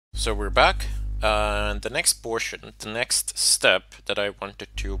So we're back. The next portion, the next step that I wanted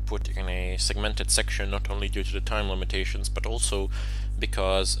to put in a segmented section, not only due to the time limitations, but also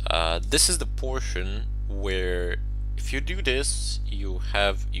because this is the portion where if you do this, you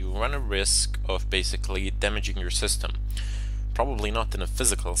run a risk of basically damaging your system. Probably not in a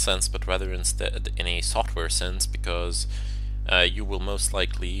physical sense, but rather instead in a software sense, because you will most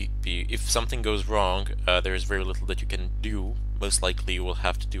likely be, if something goes wrong, there's very little that you can do. Most likely you will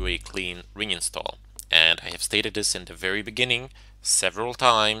have to do a clean reinstall. And I have stated this in the very beginning several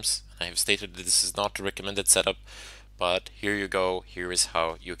times. I have stated that this is not a recommended setup, but here you go. Here is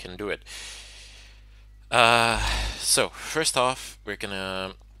how you can do it. So first off, we're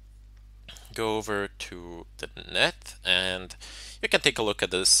gonna go over to the net, and you can take a look at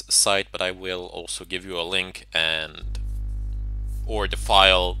this site, but I will also give you a link or the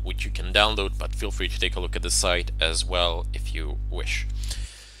file which you can download, but feel free to take a look at the site as well if you wish.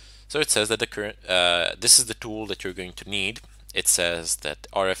 So it says that this is the tool that you're going to need. It says that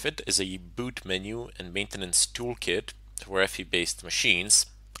RFID is a boot menu and maintenance toolkit for RFID-based machines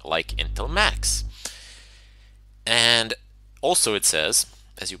like Intel Macs. And also it says,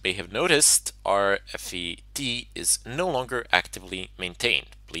 as you may have noticed, RFID is no longer actively maintained.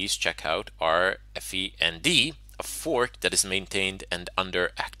 Please check out RFID, a fork that is maintained and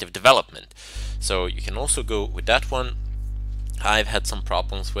under active development. So you can also go with that one. I've had some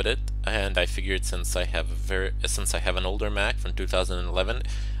problems with it, and I figured since I have an older Mac from 2011,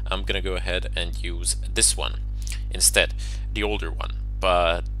 I'm gonna go ahead and use this one instead, the older one.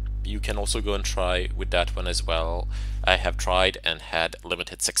 But you can also go and try with that one as well. I have tried and had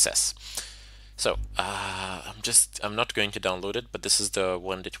limited success. So I'm not going to download it, but this is the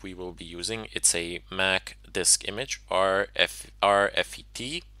one that we will be using. It's a Mac disk image,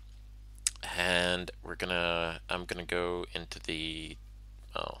 RFID, and I'm gonna go into the,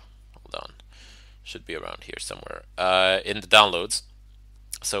 hold on, should be around here somewhere, in the downloads.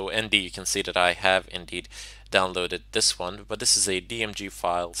 So ND, you can see that I have indeed downloaded this one, but this is a DMG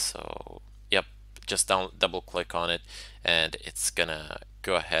file, so yep, just double click on it and it's gonna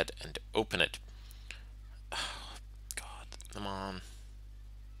go ahead and open it. Oh, God, come on.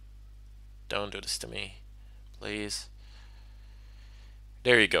 Don't do this to me, please.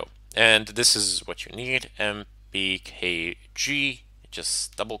 There you go. And this is what you need, MBKG.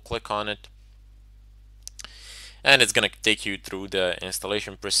 Just double click on it. And it's going to take you through the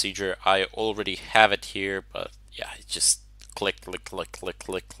installation procedure. I already have it here, but yeah, just click through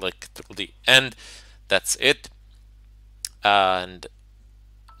the end. That's it. And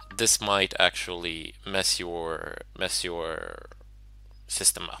this might actually mess your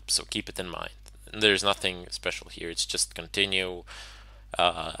system up, so keep it in mind. And there's nothing special here. It's just continue,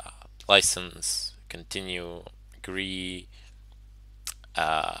 license, continue, agree.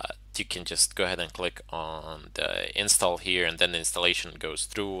 You can just go ahead and click on the install here, and then the installation goes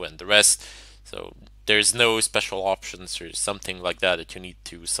through and the rest. So there's no special options or something like that you need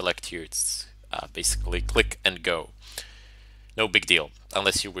to select here. It's basically click and go. No big deal,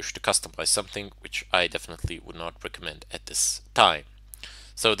 unless you wish to customize something, which I definitely would not recommend at this time.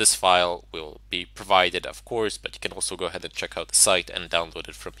 So this file will be provided, of course, but you can also go ahead and check out the site and download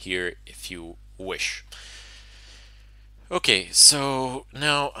it from here if you wish. Okay, so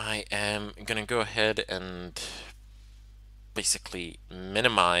now I am gonna go ahead and basically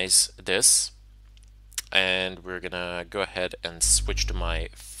minimize this, and we're gonna go ahead and switch to my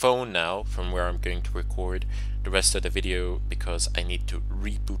phone now, from where I'm going to record the rest of the video, because I need to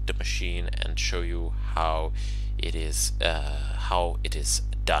reboot the machine and show you how it is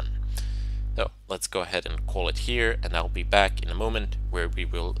done. So let's go ahead and call it here, and I'll be back in a moment where we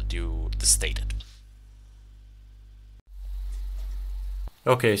will do the stated.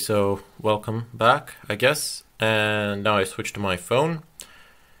 Okay, so welcome back, I guess, and now I switch to my phone.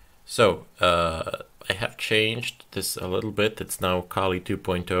 So I have changed this a little bit. It's now Kali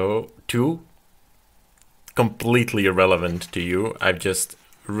 2.02. Completely irrelevant to you. I've just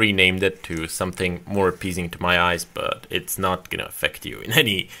renamed it to something more appeasing to my eyes, but it's not gonna affect you in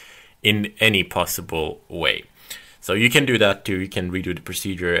any possible way. So you can do that too. You can redo the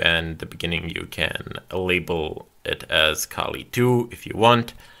procedure, and the beginning you can label it as Kali 2 if you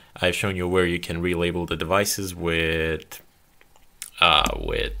want. I've shown you where you can relabel the devices with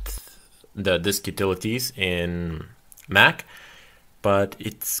the disk utilities in Mac, but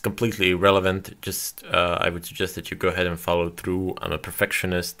it's completely irrelevant. Just I would suggest that you go ahead and follow through. I'm a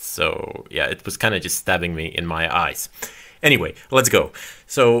perfectionist, so yeah, it was kind of just stabbing me in my eyes. Anyway, let's go.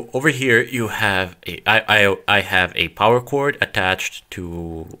 So over here you have I have a power cord attached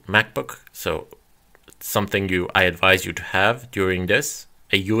to MacBook, so something I advise you to have during this.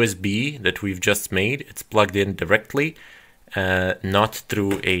 a USB that we've just made. It's plugged in directly, not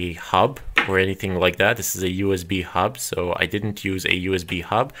through a hub or anything like that. This is a USB hub, so I didn't use a USB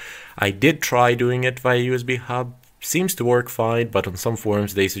hub. I did try doing it via USB hub. Seems to work fine, but on some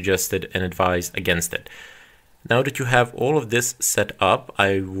forums they suggested and advised against it. Now that you have all of this set up, I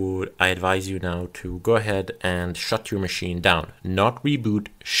advise you now to go ahead and shut your machine down. Not reboot,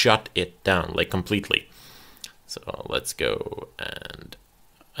 shut it down, like completely. So let's go, and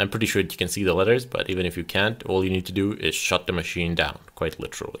I'm pretty sure you can see the letters, but even if you can't, all you need to do is shut the machine down, quite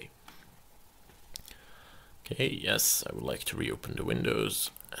literally. Okay, yes, I would like to reopen the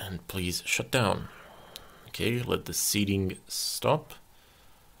windows, and please shut down. Okay, let the seeding stop.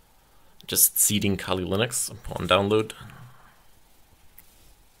 Just seeding Kali Linux upon download.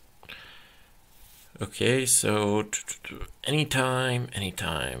 Okay, so anytime.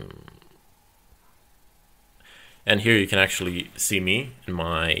 And here you can actually see me in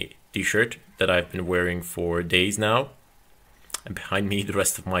my t-shirt that I've been wearing for days now. And behind me, the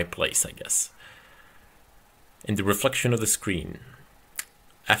rest of my place, I guess. In the reflection of the screen.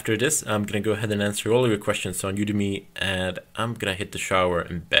 After this, I'm gonna go ahead and answer all of your questions on Udemy, and I'm gonna hit the shower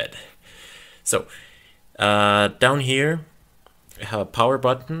and bed. So, down here, I have a power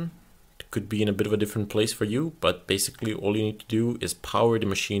button. It could be in a bit of a different place for you, but basically all you need to do is power the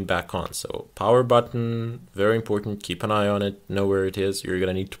machine back on. So, power button, very important, keep an eye on it, know where it is. You're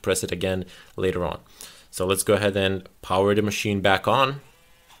gonna need to press it again later on. So let's go ahead and power the machine back on.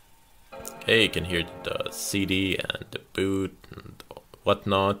 Okay, you can hear the CD and the boot and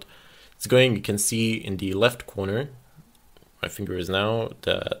whatnot. It's going, you can see in the left corner, my finger is now,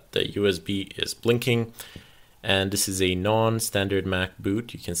 the USB is blinking, and this is a non-standard Mac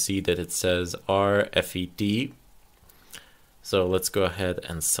boot. You can see that it says RFET. So let's go ahead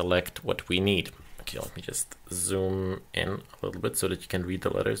and select what we need. Okay, let me just zoom in a little bit so that you can read the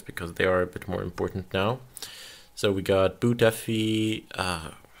letters, because they are a bit more important now. So we got boot FE,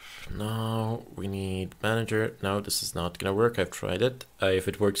 now we need manager. No, this is not gonna work. I've tried it. If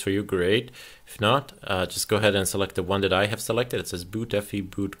it works for you, great. If not, just go ahead and select the one that I have selected. It says boot FE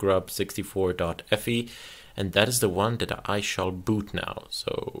boot grub 64.fe, and that is the one that I shall boot now.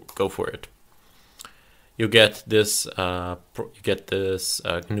 So go for it. You get this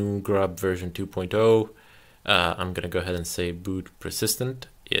GNU grub version 2.0. I'm gonna go ahead and say boot persistent,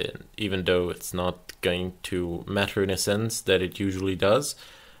 even though it's not going to matter in a sense that it usually does.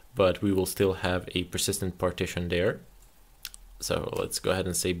 But we will still have a persistent partition there. So let's go ahead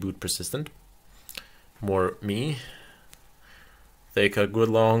and say boot persistent. More me. Take a good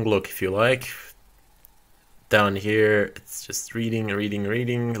long look if you like. Down here, it's just reading,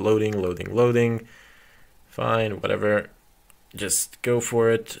 loading. Fine, whatever. Just go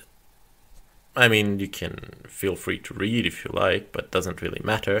for it. I mean, you can feel free to read if you like, but it doesn't really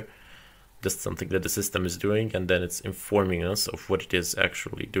matter. Just something that the system is doing, and then it's informing us of what it is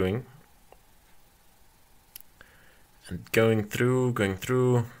actually doing. And going through.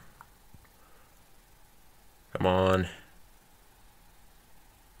 Come on.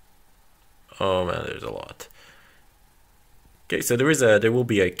 Oh man, there's a lot. Okay, so there will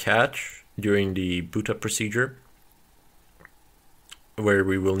be a catch during the boot up procedure, where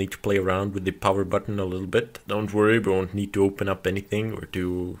we will need to play around with the power button a little bit. Don't worry, we won't need to open up anything or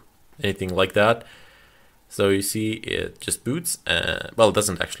do anything like that. So you see it just boots, well, it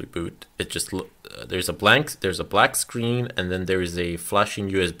doesn't actually boot. It just there's a black screen, and then there is a flashing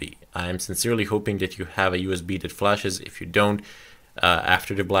USB. I'm sincerely hoping that you have a USB that flashes. If you don't,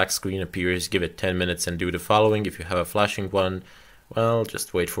 after the black screen appears, give it 10 minutes and do the following. If you have a flashing one, well,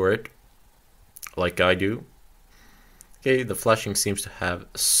 just wait for it, like I do. Okay, the flashing seems to have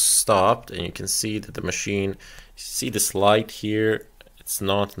stopped, and you can see that the machine, you see this light here, it's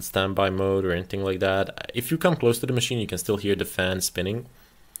not in standby mode or anything like that. If you come close to the machine, you can still hear the fan spinning.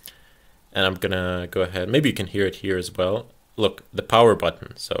 And I'm gonna go ahead, maybe you can hear it here as well. Look, the power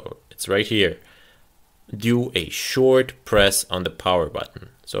button, so it's right here. Do a short press on the power button.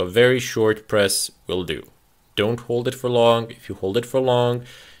 So a very short press will do. Don't hold it for long. If you hold it for long,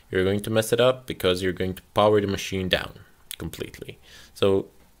 you're going to mess it up, because you're going to power the machine down completely. So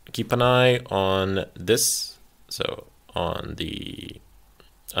keep an eye on this. So on the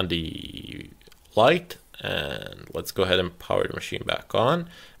light, and let's go ahead and power the machine back on.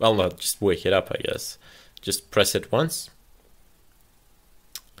 Well, not just wake it up, I guess. Just press it once,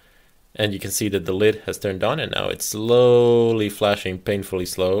 and you can see that the lid has turned on, and now it's slowly flashing, painfully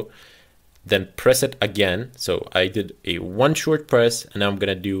slow. Then press it again. So I did a one short press, and now I'm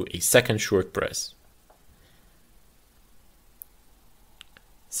gonna do a second short press.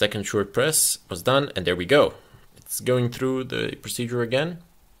 Second short press was done, and there we go. it's going through the procedure again.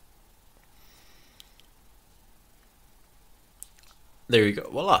 There you go,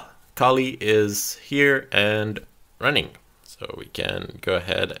 voila. Kali is here and running. So we can go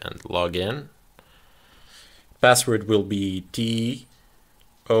ahead and log in. Password will be TOOR,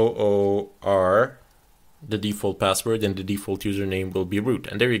 the default password, and the default username will be root.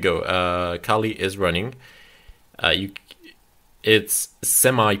 And there you go, Kali is running. It's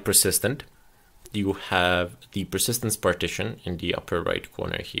semi-persistent. You have the persistence partition in the upper right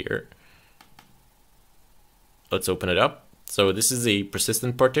corner here. Let's open it up. So this is a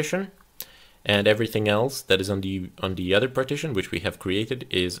persistent partition, and everything else that is on the other partition, which we have created,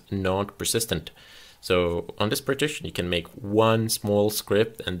 is not persistent. So on this partition, you can make one small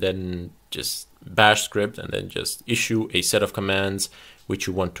script and then just bash script and then just issue a set of commands which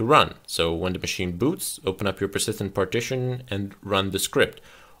you want to run. So when the machine boots, open up your persistent partition and run the script.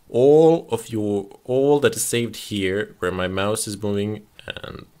 All that is saved here, where my mouse is moving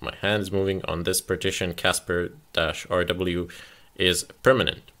and my hand is moving on this partition, Casper-RW, is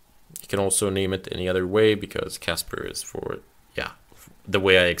permanent. You can also name it any other way because Casper is for, the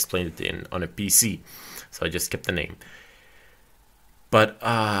way I explained it on a PC. So I just kept the name. But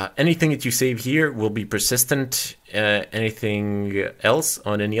anything that you save here will be persistent. Anything else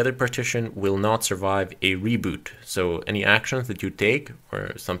on any other partition will not survive a reboot. So any actions that you take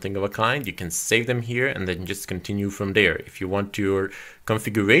or something of a kind, you can save them here and then just continue from there. If you want your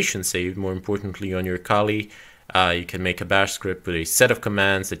configuration saved, more importantly on your Kali, you can make a bash script with a set of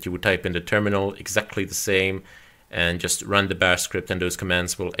commands that you would type in the terminal, exactly the same, and just run the bash script, and those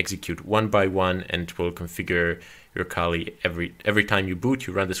commands will execute one by one, and it will configure your Kali every time you boot.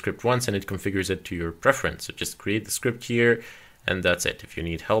 You run the script once and it configures it to your preference. So just create the script here and that's it. If you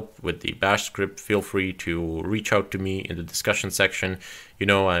need help with the bash script, feel free to reach out to me in the discussion section. You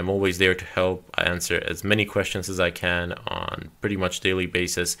know, I'm always there to help. I answer as many questions as I can on pretty much daily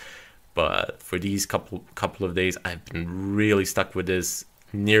basis. But for these couple of days, I've been really stuck with this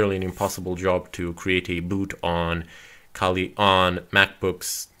nearly an impossible job to create a boot on Kali on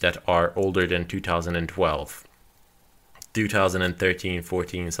MacBooks that are older than 2012. 2013,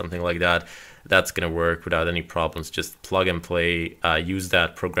 14, something like that. That's going to work without any problems. Just plug and play, use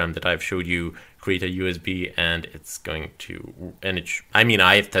that program that I've showed you, create a USB, and it's going to,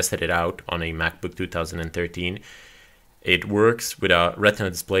 I've tested it out on a MacBook 2013. It works without Retina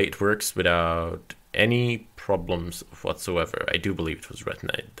display. It works without any problems whatsoever. I do believe it was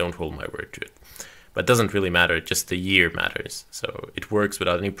Retina. Don't hold my word to it. But it doesn't really matter, just the year matters. So it works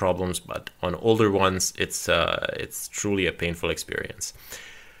without any problems, but on older ones, it's truly a painful experience.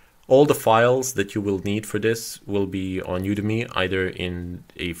 All the files that you will need for this will be on Udemy, either in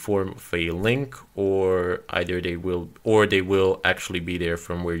a form of a link, or they will actually be there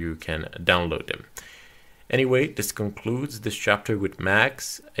from where you can download them. Anyway, this concludes this chapter with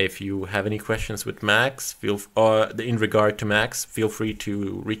Macs. If you have any questions with Macs, in regard to Macs, feel free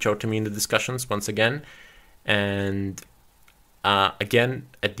to reach out to me in the discussions once again. And again,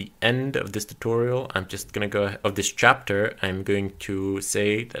 at the end of this tutorial, of this chapter, I'm going to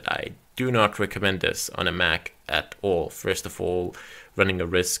say that I do not recommend this on a Mac at all. First of all, running a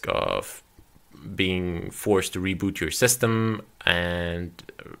risk of being forced to reboot your system, and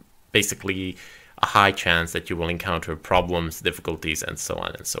basically a high chance that you will encounter problems, difficulties, and so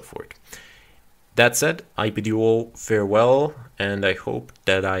on and so forth. That said, I bid you all farewell, and I hope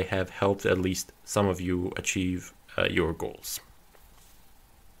that I have helped at least some of you achieve your goals.